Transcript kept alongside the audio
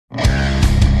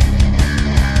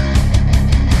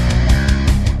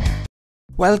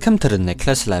Welcome to the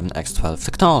Nicholas 11x12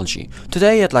 technology.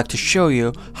 Today I'd like to show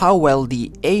you how well the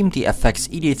AMD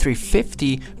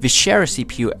FX-8350 Vishera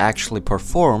CPU actually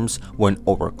performs when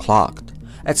overclocked.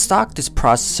 At stock, this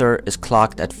processor is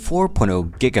clocked at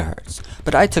 4.0 GHz,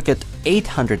 but I took it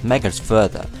 800 MHz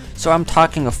further, so I'm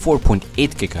talking of 4.8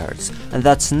 GHz, and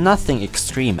that's nothing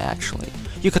extreme actually.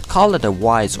 You could call it a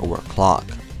wise overclock.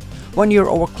 When you're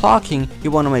overclocking,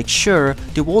 you want to make sure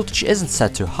the voltage isn't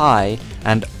set too high,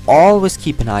 and always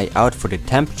keep an eye out for the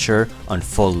temperature on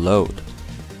full load.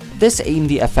 This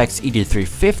AMD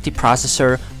FX-8350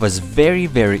 processor was very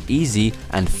easy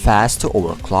and fast to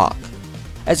overclock.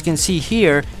 As you can see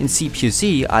here in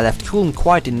CPU-Z, I left cooling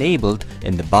quite enabled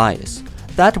in the BIOS.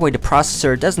 That way the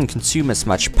processor doesn't consume as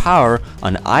much power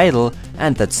on idle,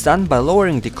 and that's done by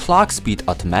lowering the clock speed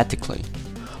automatically.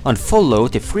 On full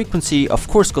load, the frequency of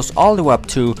course goes all the way up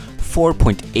to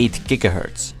 4.8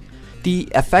 GHz. The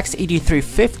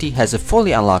FX-8350 has a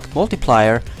fully unlocked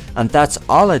multiplier, and that's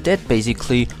all I did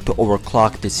basically to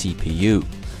overclock the CPU.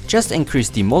 Just increase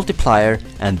the multiplier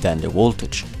and then the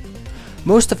voltage.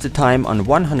 Most of the time on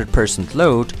 100%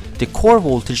 load, the core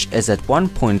voltage is at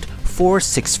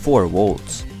 1.464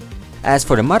 volts. As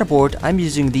for the motherboard, I'm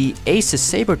using the Asus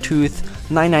Sabertooth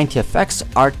 990FX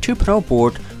R2.0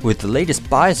 board with the latest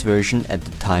BIOS version at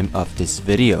the time of this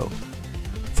video.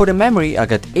 For the memory, I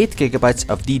got 8GB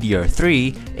of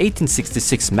DDR3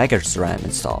 1866 MHz RAM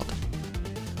installed.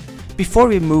 Before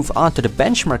we move on to the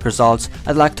benchmark results,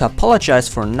 I'd like to apologize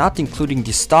for not including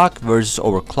the stock versus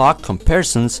overclock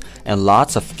comparisons and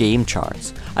lots of game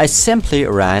charts. I simply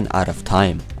ran out of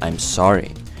time. I'm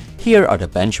sorry. Here are the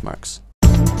benchmarks.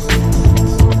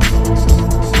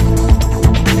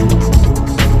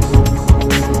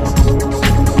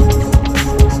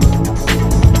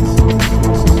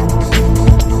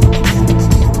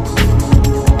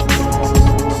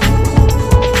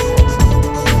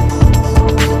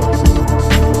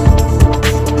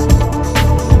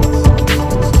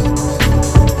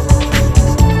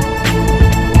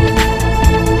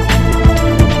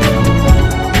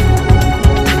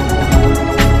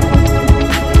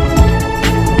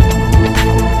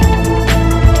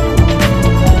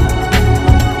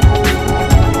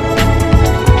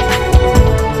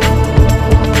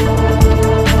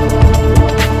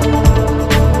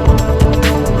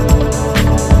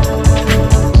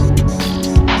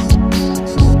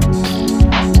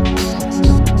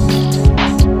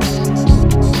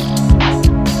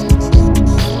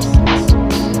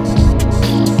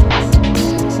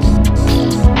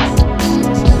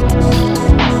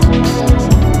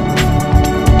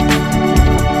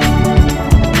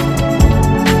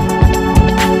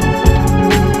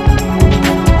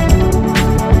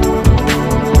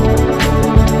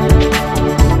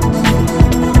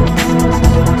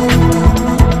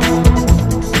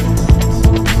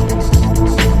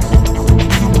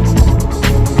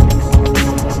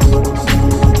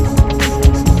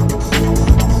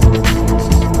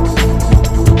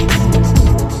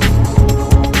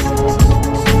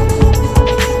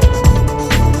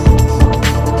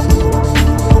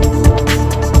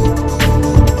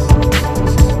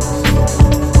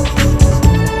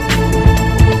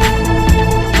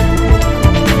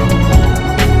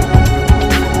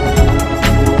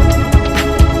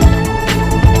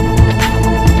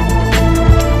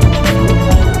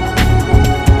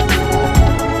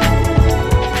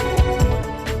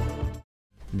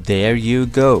 There you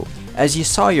go. As you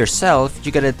saw yourself,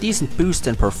 you get a decent boost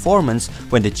in performance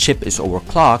when the chip is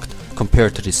overclocked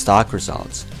compared to the stock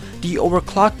results. The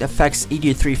overclocked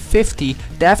FX-8350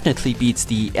 definitely beats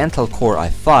the Intel Core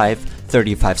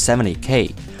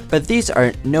i5-3570K, but these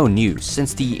are no news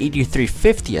since the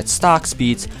 8350 at stock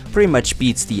speeds pretty much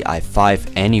beats the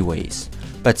i5 anyways.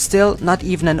 But still, not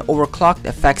even an overclocked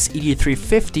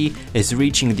FX-8350 is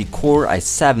reaching the Core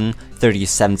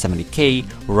i7-3770K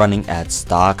running at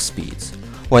stock speeds.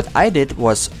 What I did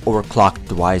was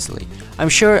overclocked wisely. I'm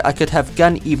sure I could have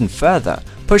gone even further,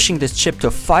 pushing this chip to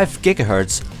 5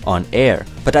 GHz on air,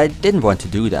 but I didn't want to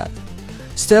do that.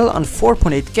 Still, on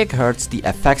 4.8 GHz, the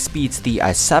FX beats the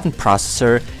i7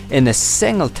 processor in a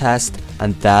single test,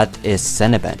 and that is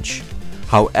CineBENCH.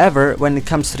 However, when it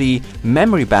comes to the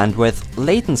memory bandwidth,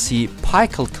 latency, pi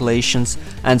calculations,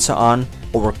 and so on,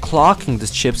 overclocking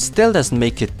this chip still doesn't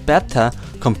make it better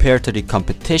compared to the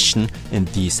competition in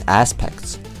these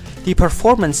aspects. The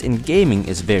performance in gaming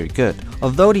is very good,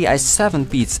 although the i7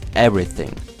 beats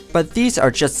everything. But these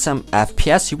are just some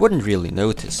FPS you wouldn't really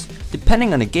notice.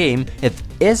 Depending on the game, it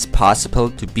is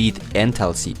possible to beat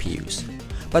Intel CPUs.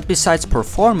 But besides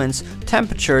performance,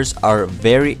 temperatures are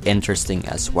very interesting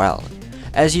as well.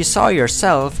 As you saw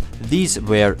yourself, these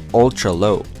were ultra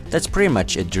low. that's pretty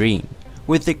much a dream.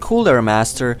 With the Cooler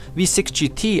Master V6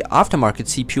 GT aftermarket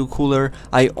CPU cooler,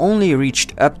 I only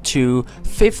reached up to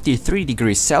 53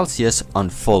 degrees Celsius on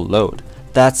full load.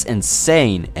 That's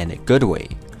insane in a good way.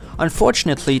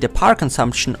 Unfortunately, the power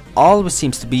consumption always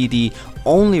seems to be the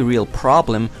only real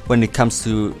problem when it comes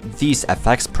to these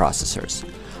FX processors.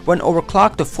 When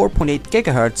overclocked to 4.8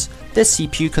 GHz, this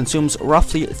CPU consumes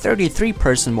roughly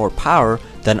 33% more power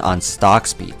than on stock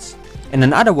speeds. In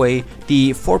another way, the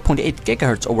 4.8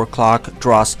 GHz overclock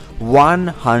draws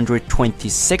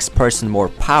 126% more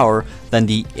power than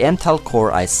the Intel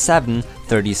Core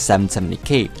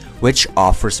i7-3770K, which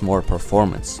offers more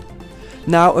performance.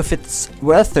 Now, if it's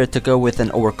worth it to go with an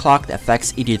overclocked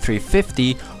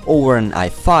FX-8350 over an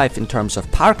i5 in terms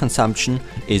of power consumption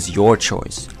is your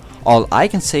choice. All I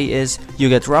can say is you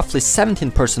get roughly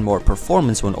 17% more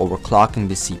performance when overclocking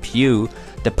the CPU.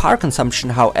 The power consumption,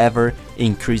 however,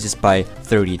 increases by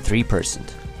 33%.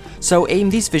 So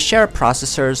AMD's Vishera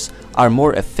processors are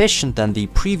more efficient than the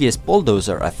previous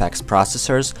Bulldozer FX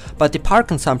processors, but the power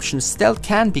consumption still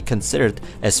can be considered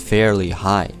as fairly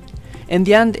high. In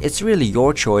the end, it's really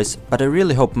your choice, but I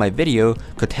really hope my video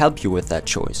could help you with that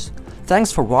choice.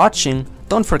 Thanks for watching,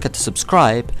 don't forget to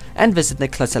subscribe, and visit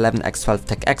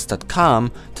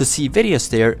nicholas11x12techx.com to see videos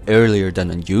there earlier than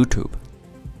on YouTube.